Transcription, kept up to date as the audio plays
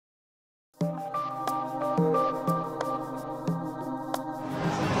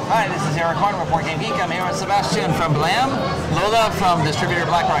Hi, this is Eric Horn, Report Game Geek. I'm here with Sebastian from Blam, Lola from distributor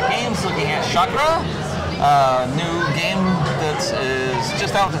BlackRock Games, looking at Chakra, new game that is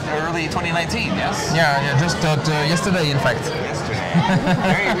just out early 2019, yes? Yeah, just out yesterday, in fact. Yesterday.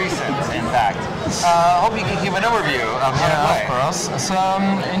 Very recent, in fact. Hope you can give an overview of how to play. Of course. So,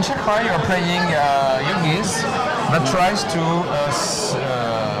 in Chakra, you're playing yogis that tries to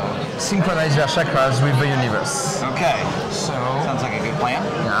synchronize their chakras with the universe. Okay. So sounds like a good plan.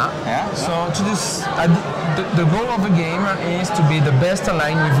 Yeah. So to this, the goal of the game is to be the best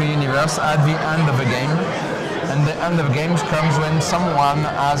aligned with the universe at the end of the game. And the end of the game comes when someone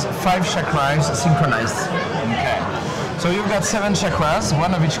has 5 chakras synchronized. Okay. So you've got 7 chakras,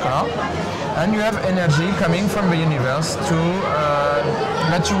 one of each color, and you have energy coming from the universe to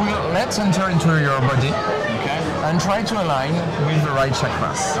that you will let enter into your body. Okay. And try to align with the right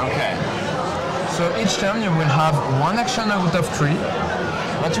chakras. Okay. So each turn you will have one action out of 3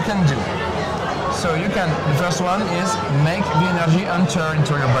 that you can do. So you can, the first one is make the energy enter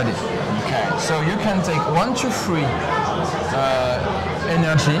into your body. Okay. So you can take 1, 2, 3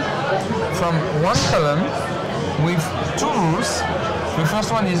 energy from one column with 2 rules. The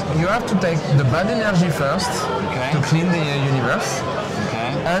first one is you have to take the bad energy first to clean the universe.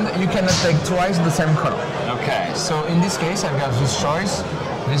 Okay. And you cannot take twice the same color. Okay. So in this case, I've got this choice,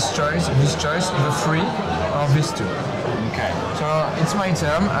 this choice, this choice, the 3, or these 2. Okay. So it's my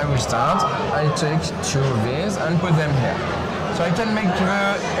turn, I will start. I take 2 of these and put them here. So I can make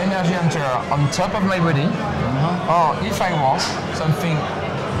the energy enter on top of my body, or if I want something,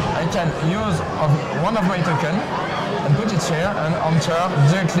 I can use one of my tokens and put it here and enter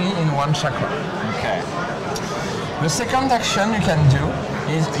directly in one chakra. Okay. The second action you can do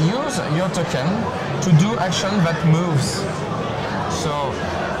is use your token to do action that moves. So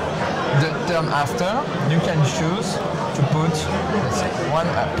the turn after, you can choose to put, let's say, 1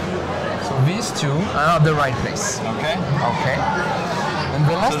 up. So these 2 are the right place. Okay. Okay. And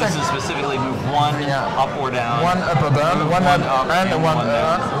the last so this is specifically move 1 up or down. 1 up or down, 1 up, and 1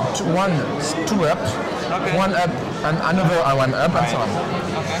 up, 2 up, 1 up, and another 1 up, and so on.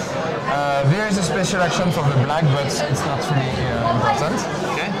 Okay. There is a special action for the black, but it's not really important.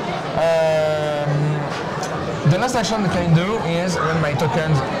 Okay. The last action I can do is when my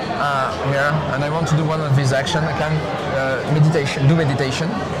tokens are here and I want to do one of these actions, I can do meditation.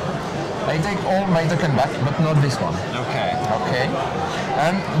 I take all my token back, but not this one. Okay. Okay.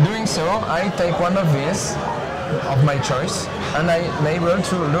 And doing so, I take one of these, of my choice, and I'm able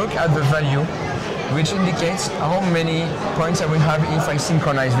to look at the value, which indicates how many points I will have if I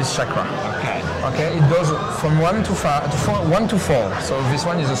synchronize this chakra. Okay. Okay, it goes from 1 to 4. So this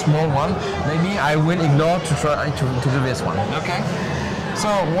one is a small one. Maybe I will ignore to try to do this one. Okay. So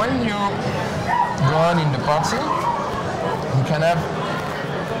when you go on in the party, you can have.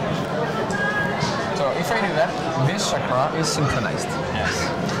 So if I do that, this chakra is synchronized. Yes.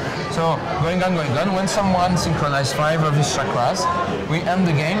 So going on. When someone synchronizes 5 of these chakras, we end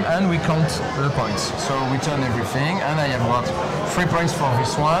the game and we count the points. So we turn everything, and I have got 3 points for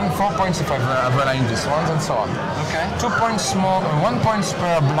this one, 4 points if I've aligned this one, and so on. Okay. 2 points more, 1 point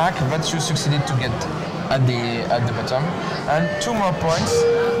per black that you succeeded to get at the bottom, and 2 more points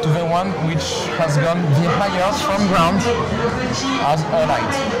to the one which has gone the highest from ground as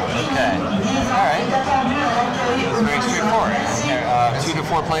aligned. Okay. All right. It's very straightforward. 2 to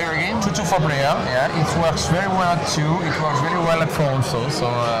 4 player game? 2 to 4 player, yeah. It works very well at 2. It works very well at 4 also. So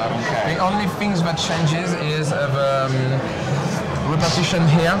the only things that changes is the repetition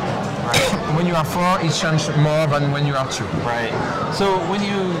here. Right. When you are 4, it changes more than when you are 2. Right. So when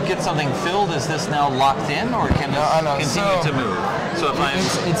you get something filled, is this now locked in, or can it continue to move? So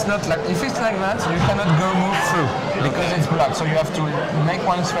if it's not like, if it's like that, you cannot move through because it's blocked. So you have to make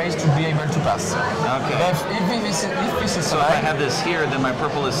one space to be able to pass. Okay. But if this is so if I have this here, then my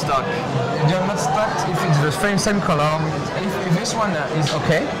purple is stuck. You're not stuck if it's the same color. If this one is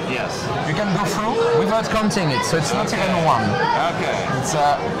okay, yes, you can go through without counting it. So it's not even 1. Okay. It's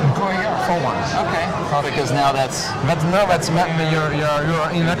go here for 1. Okay. Because now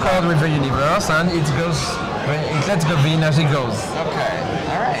you're in accord with the universe, and it goes. It lets go, the energy goes. Okay.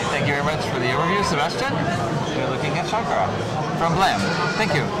 All right. Thank you very much for the overview, Sebastian. You're looking at Chakra from Blam.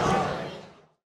 Thank you.